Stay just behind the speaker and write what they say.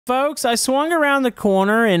Folks, I swung around the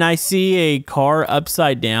corner and I see a car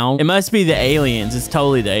upside down. It must be the aliens. It's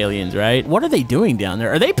totally the aliens, right? What are they doing down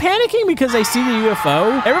there? Are they panicking because they see the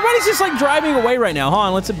UFO? Everybody's just like driving away right now. Hold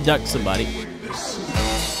on, let's abduct somebody.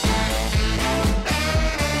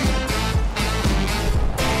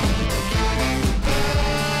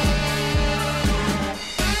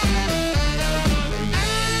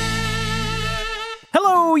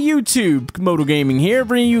 Hello YouTube, Camodo Gaming here,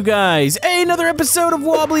 bringing you guys another episode of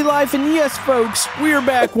Wobbly Life, and yes folks, we are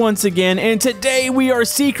back once again, and today we are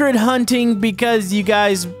secret hunting because you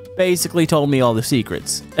guys basically told me all the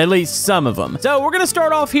secrets, at least some of them. So we're gonna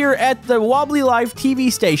start off here at the Wobbly Life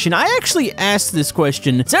TV station. I actually asked this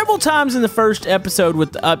question several times in the first episode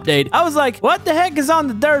with the update. I was like, what the heck is on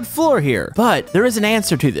the third floor here? But there is an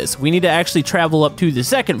answer to this. We need to actually travel up to the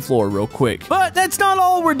second floor real quick. But that's not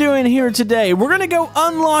all we're doing here today. We're gonna go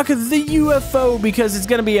unlock the UFO because it's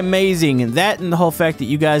gonna be amazing. That and the whole fact that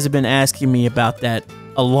you guys have been asking me about that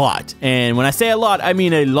a lot. And when I say a lot, I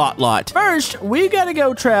mean a lot. First, we gotta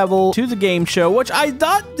go travel to the game show, which I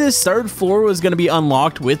thought this third floor was gonna be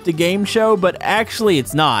unlocked with the game show, but actually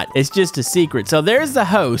it's not. It's just a secret. So there's the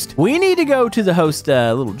host. We need to go to the host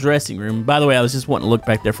little dressing room. By the way, I was just wanting to look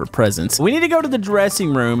back there for presents. We need to go to the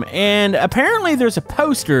dressing room, and apparently there's a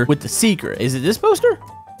poster with the secret. Is it this poster?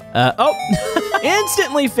 Oh,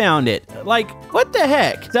 instantly found it. Like, what the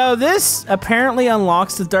heck? So this apparently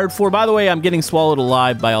unlocks the third floor. By the way, I'm getting swallowed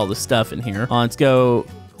alive by all the stuff in here. Let's go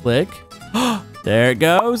click. There it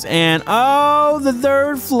goes. And oh, the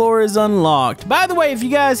third floor is unlocked. By the way, if you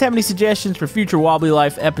guys have any suggestions for future Wobbly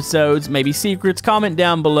Life episodes, maybe secrets, comment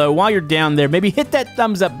down below. While you're down there, maybe hit that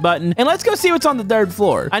thumbs up button and let's go see what's on the third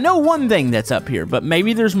floor. I know one thing that's up here, but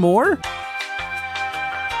maybe there's more.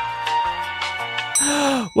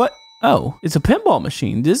 What? Oh, it's a pinball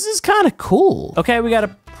machine. This is kind of cool. Okay, we got a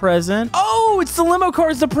present. Oh, it's the limo car.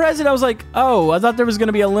 It's the present. I was like, oh, I thought there was going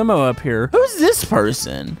to be a limo up here. Who's this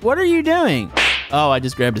person? What are you doing? Oh, I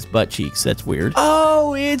just grabbed his butt cheeks. That's weird.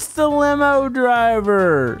 Oh, it's the limo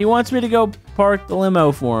driver. He wants me to go park the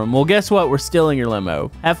limo for him. Well, guess what? We're stealing your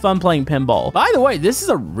limo. Have fun playing pinball. By the way, this is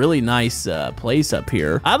a really nice place up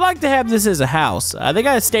here. I'd like to have this as a house. I think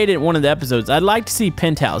I stated in one of the episodes, I'd like to see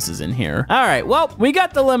penthouses in here. All right, well, we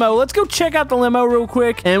got the limo. Let's go check out the limo real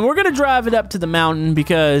quick, and we're gonna drive it up to the mountain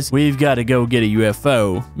because we've got to go get a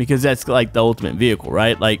UFO because that's like the ultimate vehicle,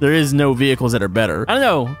 right? Like, there is no vehicles that are better. I don't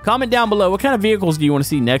know. Comment down below. What kind of vehicles do you want to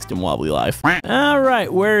see next in Wobbly Life? All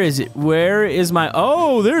right, where is it? Where is my...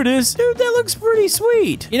 Oh, there it is. Dude, that looks pretty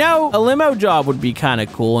sweet. You know, a limo job would be kind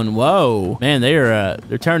of cool. And whoa, man,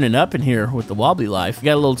 they're turning up in here with the Wobbly Life. You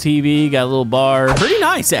got a little TV, got a little bar. Pretty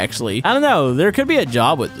nice, actually. I don't know. There could be a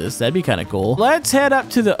job with this. That'd be kind of cool. Let's head up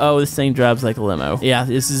to the... Oh, this thing drives like a limo. Yeah,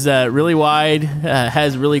 this is really wide.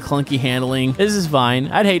 Has really clunky handling. This is fine.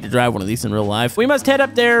 I'd hate to drive one of these in real life. We must head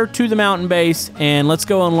up there to the mountain base and let's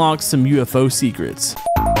go unlock some UFO secrets.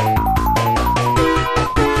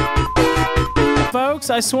 Folks,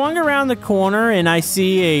 I swung around the corner and I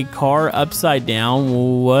see a car upside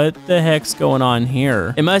down. What the heck's going on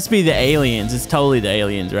here? It must be the aliens. It's totally the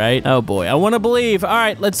aliens, right? Oh boy, I want to believe. All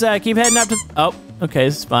right, let's keep heading up to... Oh, okay,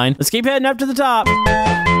 this is fine. Let's keep heading up to the top.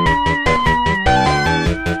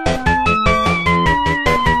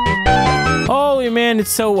 Holy man, it's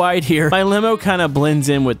so wide here. My limo kind of blends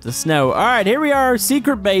in with the snow. All right, here we are,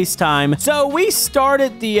 secret base time. So we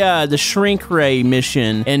started the shrink ray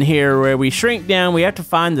mission in here where we shrink down. We have to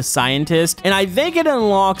find the scientist, and I think it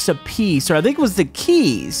unlocks a piece, or I think it was the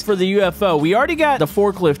keys for the UFO. We already got the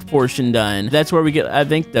forklift portion done. That's where we get, I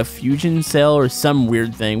think, the fusion cell or some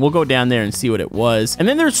weird thing. We'll go down there and see what it was. And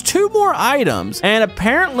then there's two more items, and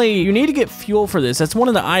apparently you need to get fuel for this. That's one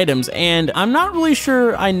of the items, and I'm not really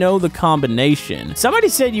sure I know the combination. Somebody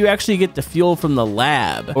said you actually get the fuel from the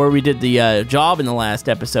lab, or we did the job in the last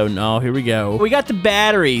episode. No, here we go. We got the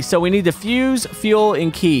battery, so we need the fuse, fuel,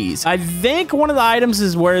 and keys. I think one of the items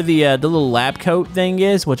is where the little lab coat thing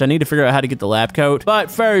is, which I need to figure out how to get the lab coat. But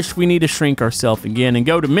first, we need to shrink ourselves again and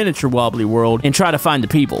go to Miniature Wobbly World and try to find the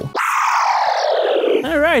people.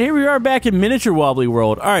 All right, here we are back in Miniature Wobbly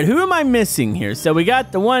World. All right, who am I missing here? So we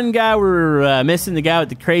got the one guy, we're missing the guy with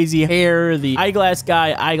the crazy hair, the eyeglass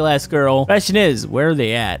guy, eyeglass girl. Question is, where are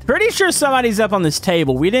they at? Pretty sure somebody's up on this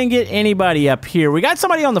table. We didn't get anybody up here. We got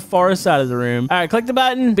somebody on the far side of the room. All right, click the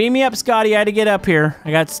button. Beam me up, Scotty. I had to get up here.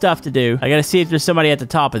 I got stuff to do. I got to see if there's somebody at the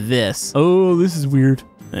top of this. Oh, this is weird.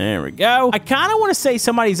 There we go. I kind of want to say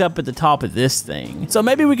somebody's up at the top of this thing. So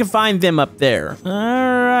maybe we can find them up there. All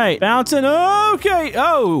right. Bouncing. Okay.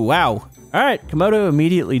 Oh, wow. All right, Camodo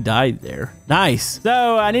immediately died there. Nice.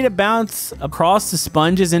 So I need to bounce across the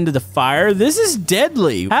sponges into the fire. This is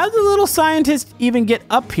deadly. How did the little scientist even get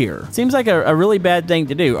up here? Seems like a really bad thing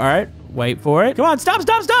to do. All right, wait for it. Come on, stop.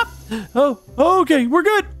 Oh, okay, we're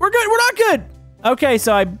good. We're not good. Okay,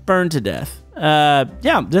 so I burned to death.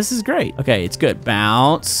 Yeah, this is great. Okay, it's good.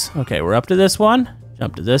 Bounce. Okay, we're up to this one.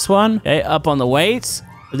 Jump to this one. Okay, up on the weights.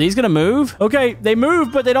 Are these gonna move? Okay, they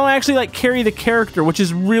move, but they don't actually like carry the character, which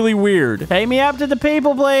is really weird. Take me up to the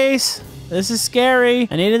people, please. This is scary.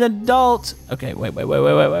 I need an adult. Okay, wait.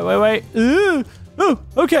 Ooh. Oh,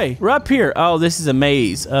 okay, we're up here. Oh, this is a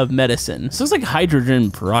maze of medicine. This looks like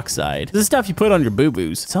hydrogen peroxide. This is stuff you put on your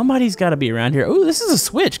boo-boos. Somebody's gotta be around here. Oh, this is a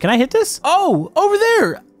switch. Can I hit this? Oh, over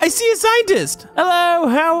there. I see a scientist. Hello,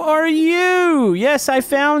 how are you? Yes, I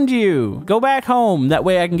found you. Go back home. That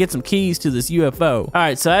way I can get some keys to this UFO. All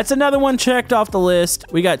right, so that's another one checked off the list.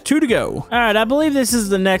 We got 2 to go. All right, I believe this is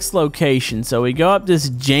the next location. So we go up this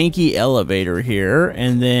janky elevator here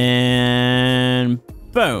and then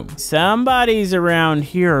boom. Somebody's around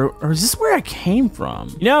here. Or is this where I came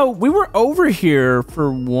from? You know, we were over here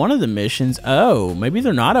for one of the missions. Oh, maybe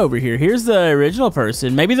they're not over here. Here's the original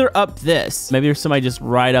person. Maybe they're up this. Maybe there's somebody just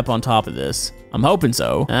right up on top of this. I'm hoping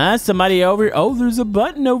so. Somebody over here. Oh, there's a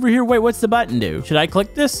button over here. Wait, what's the button do? Should I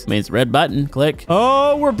click this? I mean, it's a red button. Click.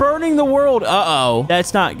 Oh, we're burning the world. Uh-oh.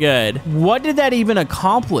 That's not good. What did that even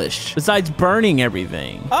accomplish besides burning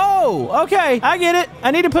everything? Oh, okay. I get it.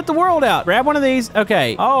 I need to put the world out. Grab one of these.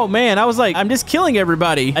 Okay. Oh, man. I was like, I'm just killing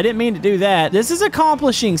everybody. I didn't mean to do that. This is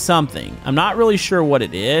accomplishing something. I'm not really sure what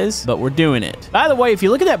it is, but we're doing it. By the way, if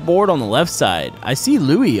you look at that board on the left side, I see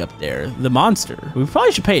Louie up there, the monster. We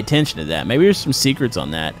probably should pay attention to that. Maybe there's some secrets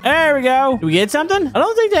on that. There we go. Did we get something? I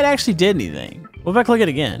don't think that actually did anything. What if I click it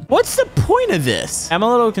again? What's the point of this? I'm a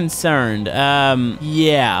little concerned.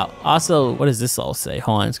 Yeah. Also, what does this all say?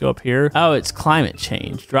 Hold on, let's go up here. Oh, it's climate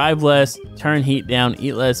change. Drive less, turn heat down,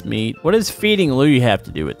 eat less meat. What does feeding Louie have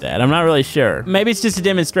to do with that? I'm not really sure. Maybe it's just a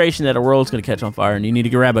demonstration that a world's gonna catch on fire and you need to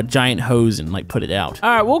grab a giant hose and like put it out. All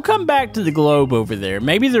right, we'll come back to the globe over there.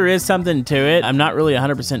 Maybe there is something to it. I'm not really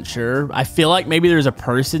 100% sure. I feel like maybe there's a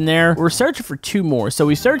person there. We're searching for 2 more. So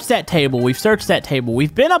we searched that table. We've searched that table.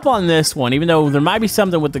 We've been up on this one, even though there might be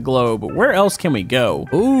something with the globe, but where else can we go?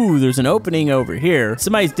 Ooh, there's an opening over here.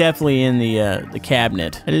 Somebody's definitely in the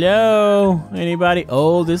cabinet. Hello? Anybody?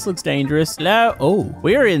 Oh, this looks dangerous. Hello? Oh,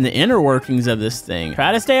 we are in the inner workings of this thing.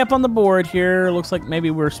 Try to stay up on the board here. Looks like maybe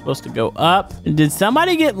we're supposed to go up. Did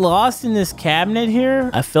somebody get lost in this cabinet here?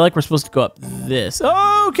 I feel like we're supposed to go up this.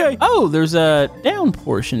 Oh, okay. Oh, there's a down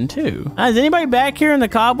portion too. Is anybody back here in the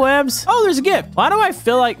cobwebs? Oh, there's a gift. Why do I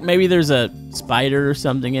feel like maybe there's a spider or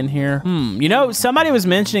something in here? You know, somebody was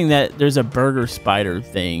mentioning that there's a burger spider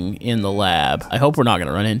thing in the lab. I hope we're not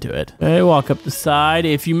gonna run into it. Okay, walk up the side.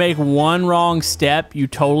 If you make one wrong step, you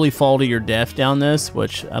totally fall to your death down this,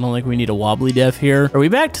 which I don't think we need a wobbly death here. Are we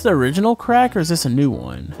back to the original crack or is this a new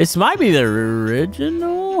one? This might be the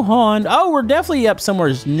original. Hold on. Oh, we're definitely up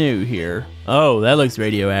somewhere new here. Oh, that looks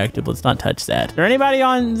radioactive. Let's not touch that. Is there anybody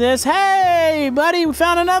on this? Hey, buddy, we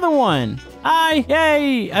found another one. Hi,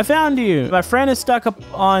 yay, I found you. My friend is stuck up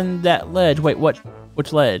on that ledge. Wait, what?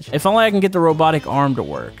 Which ledge? If only I can get the robotic arm to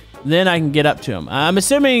work. Then I can get up to him. I'm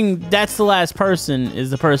assuming that's the last person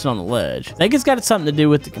is the person on the ledge. I think it's got something to do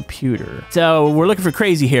with the computer. So we're looking for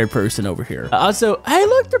crazy haired person over here. Also, hey,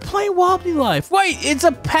 look, they're playing Wobbly Life. Wait, it's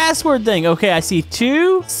a password thing. Okay, I see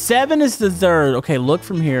 2, 7 is the third. Okay, look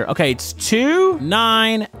from here. Okay, it's 2,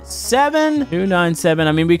 9, 7, 2, 9, 7.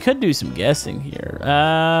 I mean, we could do some guessing here.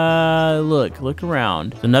 Look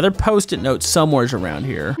around. There's another post-it note somewhere's around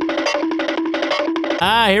here.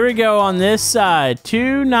 Here we go on this side.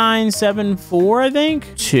 2974, I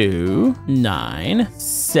think.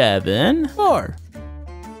 2974.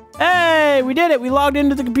 Hey, we did it. We logged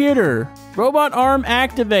into the computer. Robot arm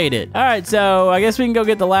activated. All right, so I guess we can go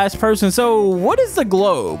get the last person. So what is the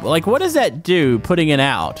globe? Like, what does that do, putting it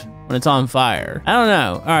out when it's on fire? I don't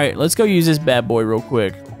know. All right, let's go use this bad boy real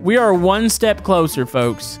quick. We are 1 step closer,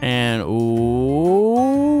 folks. And,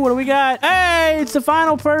 ooh, what do we got? Hey, it's the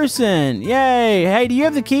final person. Yay. Hey, do you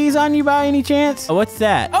have the keys on you by any chance? Oh, what's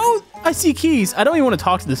that? Oh, I see keys. I don't even want to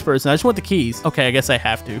talk to this person. I just want the keys. Okay, I guess I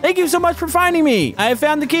have to. Thank you so much for finding me. I have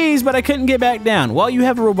found the keys, but I couldn't get back down. Well, you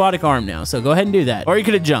have a robotic arm now, so go ahead and do that. Or you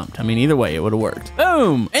could have jumped. I mean, either way, it would have worked.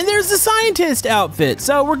 Boom. And there's the scientist outfit.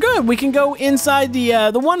 So we're good. We can go inside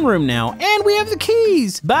the one room now. And we have the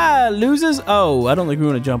keys. Bye, losers. Oh, I don't think we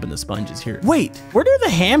want to jump in the sponges here. Wait, where did the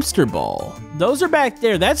hamster ball? those are back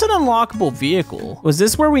there. That's an unlockable vehicle. Was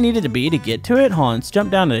this where we needed to be to get to it? Hold on, let's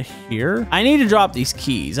jump down to here. I need to drop these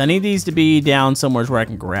keys. I need these to be down somewhere where I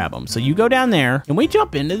can grab them. So you go down there. Can we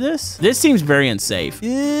jump into this? This seems very unsafe.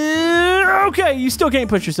 Okay, you still can't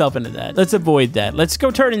put yourself into that. Let's avoid that. Let's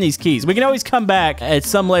go turn in these keys. We can always come back at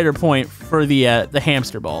some later point for the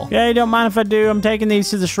hamster ball. Okay, don't mind if I do. I'm taking these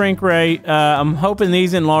to the shrink ray. I'm hoping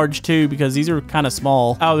these enlarge too because these are kind of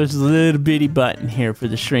small. Oh, there's a little bitty button here for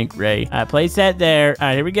the shrink ray. All right, place that there. All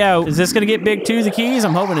right, here we go. Is this gonna get big too, the keys?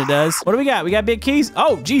 I'm hoping it does. What do we got? We got big keys?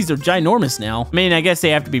 Oh, geez, they're ginormous now. I mean, I guess they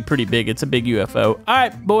have to be pretty big. It's a big UFO. All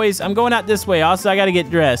right, boys, I'm going out this way. Also, I gotta get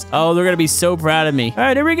dressed. Oh, they're gonna be so proud of me. All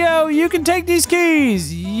right, here we go. You can take these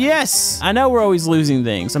keys. Yes. I know we're always losing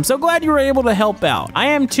things. I'm so glad you were able to help out. I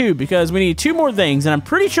am too, because we need 2 more things, and I'm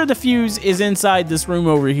pretty sure the fuse is inside this room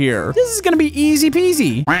over here. This is gonna be easy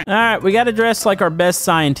peasy. All right, we gotta dress like our best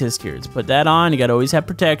scientist here. Let's put that on. You gotta always have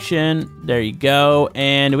protection. There you go.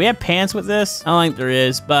 And do we have pants with this? I don't think there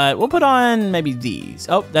is, but we'll put on maybe these.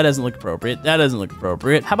 Oh, that doesn't look appropriate. That doesn't look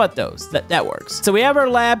appropriate. How about those? That works. So we have our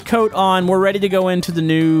lab coat on. We're ready to go into the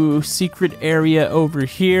new secret area over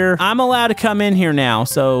here. I'm allowed to come in here now,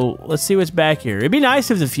 so let's see what's back here. It'd be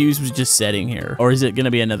nice if the fuse was just setting here. Or is it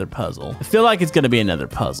gonna be another puzzle? I feel like it's gonna be another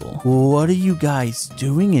puzzle. What are you guys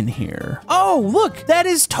doing in here? Oh, look, that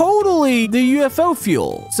is totally the UFO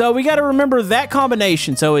fuel. So we gotta remember that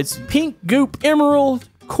combination. So it's pink, goop, emerald,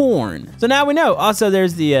 corn. So now we know. Also,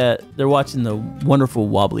 there's the, they're watching the wonderful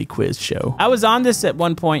Wobbly quiz show. I was on this at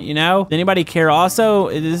one point, you know? Does anybody care? Also,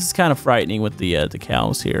 this is kind of frightening with the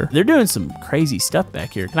cows here. They're doing some crazy stuff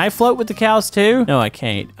back here. Can I float with the cows too? No, I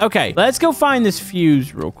can't. Okay, let's go find this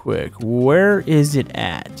fuse real quick. Where is it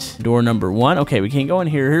at? Door number 1. Okay, we can't go in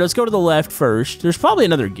here. Here, let's go to the left first. There's probably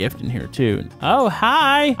another gift in here too. Oh,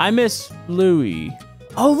 hi. I miss Louie.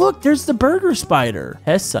 Oh, look, there's the burger spider.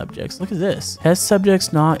 Test subjects. Look at this. Test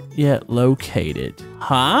subjects not yet located.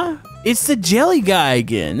 Huh? It's the jelly guy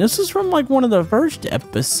again. This is from like one of the first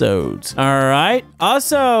episodes. All right.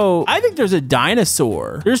 Also, I think there's a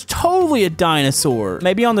dinosaur. There's totally a dinosaur.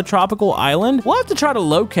 Maybe on the tropical island. We'll have to try to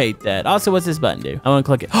locate that. Also, what's this button do? I want to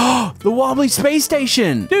click it. Oh, the Wobbly space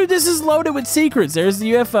station. Dude, this is loaded with secrets. There's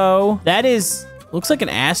the UFO. That is... looks like an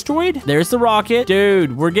asteroid. There's the rocket.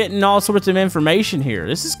 Dude, we're getting all sorts of information here.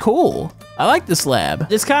 This is cool. I like this lab.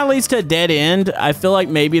 This kind of leads to a dead end. I feel like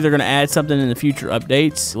maybe they're going to add something in the future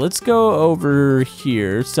updates. Let's go over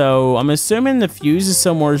here. So I'm assuming the fuse is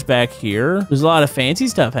somewhere back here. There's a lot of fancy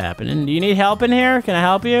stuff happening. Do you need help in here? Can I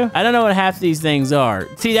help you? I don't know what half of these things are.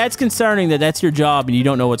 See, that's concerning that that's your job and you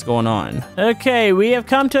don't know what's going on. Okay, we have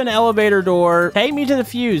come to an elevator door. Take me to the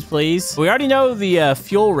fuse, please. We already know the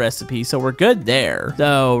fuel recipe, so we're good there.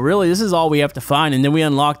 So really, this is all we have to find, and then we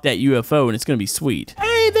unlock that UFO, and it's gonna be sweet.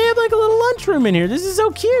 Hey, they have like a little lunchroom in here. This is so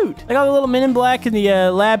cute. Like all the little Men in Black and the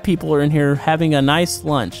lab people are in here having a nice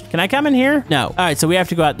lunch. Can I come in here? No. All right, so we have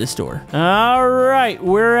to go out this door. All right,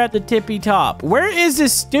 we're at the tippy top. Where is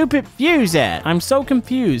this stupid fuse at? I'm so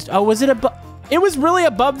confused. Oh, was it above? It was really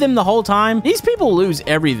above them the whole time. These people lose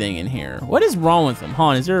everything in here. What is wrong with them?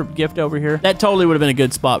 Hold on, is there a gift over here? That totally would have been a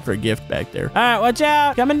good spot for a gift back there. All right, watch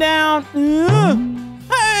out. Coming down.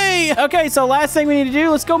 Hey! Okay, so last thing we need to do,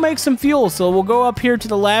 let's go make some fuel. So we'll go up here to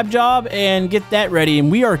the lab job and get that ready,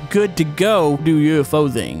 and we are good to go do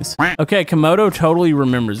UFO things. Okay, Camodo totally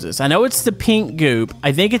remembers this. I know it's the pink goop.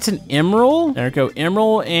 I think it's an emerald. There we go,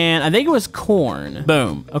 emerald, and I think it was corn.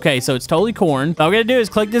 Boom. Okay, so it's totally corn. All we gotta do is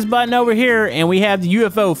click this button over here, and we have the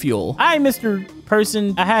UFO fuel. Hi, Mr.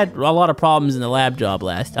 Person. I had a lot of problems in the lab job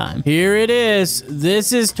last time. Here it is.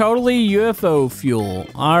 This is totally UFO fuel.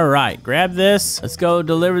 All right, grab this. Let's go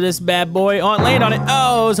deliver this bad boy on. Land on it.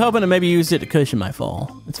 Oh, I was hoping to maybe use it to cushion my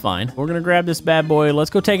fall. It's fine. We're gonna grab this bad boy. Let's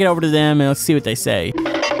go take it over to them and let's see what they say.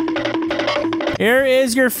 Here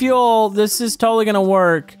is your fuel. This is totally gonna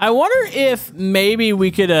work. I wonder if maybe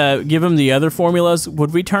we could give them the other formulas.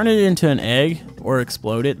 Would we turn it into an egg or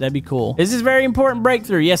explode it? That'd be cool. This is a very important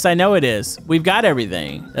breakthrough. Yes, I know it is. We've got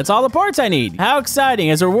everything. That's all the parts I need. How exciting.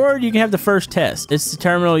 As a reward, you can have the first test. It's the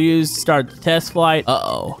terminal used to start the test flight.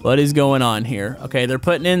 Uh-oh. What is going on here? Okay, they're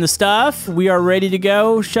putting in the stuff. We are ready to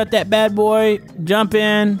go. Shut that bad boy. Jump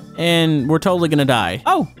in. And we're totally gonna die.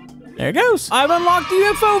 Oh. There it goes. I've unlocked the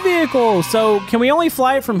UFO vehicle. So can we only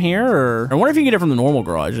fly it from here? Or I wonder if you can get it from the normal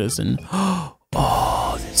garages. And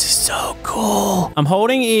oh, this is so cool. I'm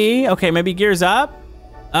holding E. Okay, maybe gears up.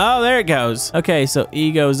 Oh, there it goes. Okay, so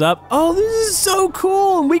E goes up. Oh, this is so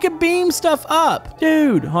cool. We can beam stuff up.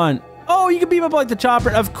 Dude, hold on. Oh, you can beam up like the chopper.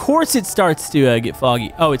 Of course it starts to get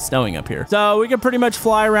foggy. Oh, it's snowing up here. So we can pretty much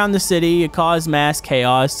fly around the city, cause mass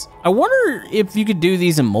chaos. I wonder if you could do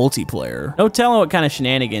these in multiplayer. No telling what kind of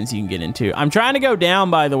shenanigans you can get into. I'm trying to go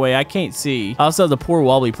down, by the way. I can't see. Also, the poor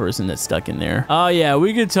wobbly person that's stuck in there. Oh, yeah.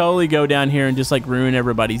 We could totally go down here and just, like, ruin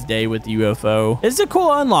everybody's day with the UFO. It's a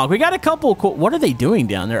cool unlock. We got a couple cool... What are they doing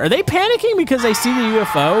down there? Are they panicking because they see the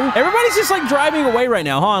UFO? Everybody's just, like, driving away right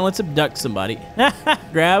now. Hold on. Let's abduct somebody.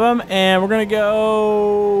 Grab him, and we're going to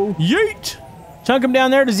go... Yeet! Chunk him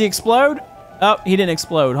down there. Does he explode? Oh, he didn't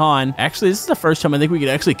explode, hon. Actually, this is the first time I think we could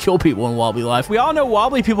actually kill people in Wobbly Life. We all know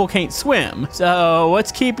wobbly people can't swim. So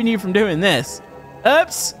what's keeping you from doing this?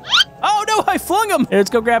 Oops. Oh, no, I flung him. Here,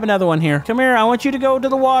 let's go grab another one here. Come here. I want you to go to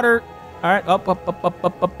the water. All right, up.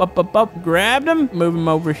 Grabbed him. Move him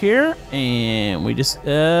over here. And we just,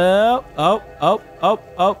 and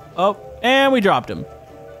we dropped him.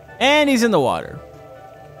 And he's in the water.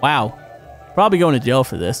 Wow. Probably going to jail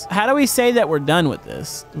for this. How do we say that we're done with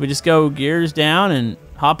this? Do we just go gears down and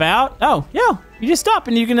hop out? Oh, yeah. You just stop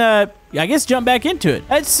and you can, I guess, jump back into it.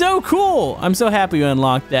 That's so cool. I'm so happy you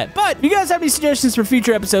unlocked that. But if you guys have any suggestions for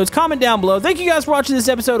future episodes, comment down below. Thank you guys for watching this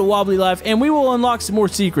episode of Wobbly Life, and we will unlock some more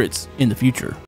secrets in the future.